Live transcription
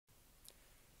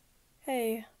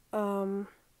Hey,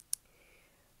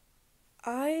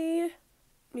 I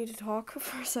need to talk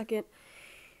for a second.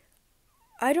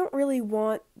 I don't really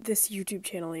want this YouTube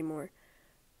channel anymore.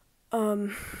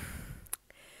 Um,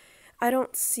 I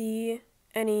don't see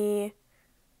any,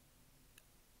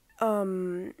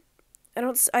 um,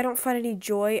 I don't find any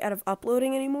joy out of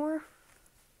uploading anymore.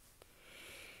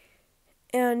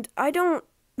 And I don't,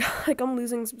 I'm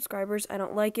losing subscribers. I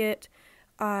don't like it.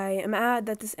 I am mad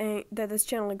that this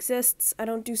channel exists. I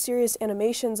don't do serious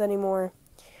animations anymore.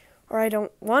 Or I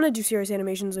don't want to do serious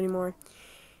animations anymore.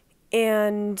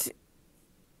 And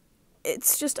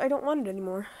it's just, I don't want it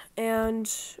anymore.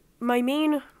 And my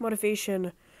main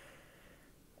motivation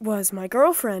was my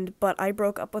girlfriend, but I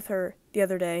broke up with her the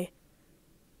other day.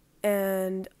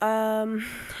 And, I'm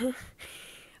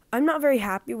not very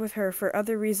happy with her for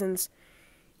other reasons.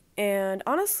 And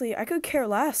honestly, I could care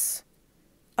less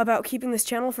about keeping this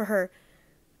channel for her.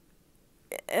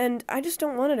 And I just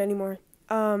don't want it anymore.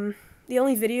 The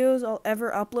only videos I'll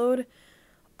ever upload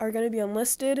are going to be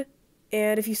unlisted.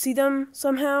 And if you see them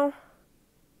somehow,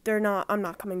 I'm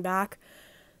not coming back.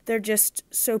 They're just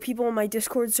so people on my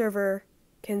Discord server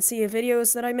can see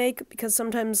videos that I make, because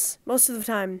most of the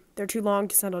time, they're too long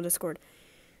to send on Discord.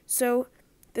 So,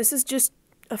 this is just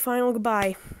a final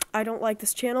goodbye. I don't like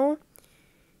this channel.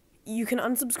 You can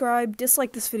unsubscribe,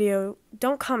 dislike this video,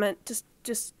 don't comment,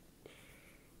 just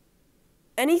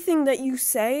anything that you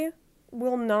say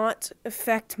will not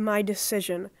affect my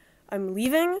decision. I'm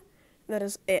leaving. That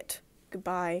is it.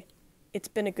 Goodbye. It's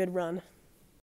been a good run.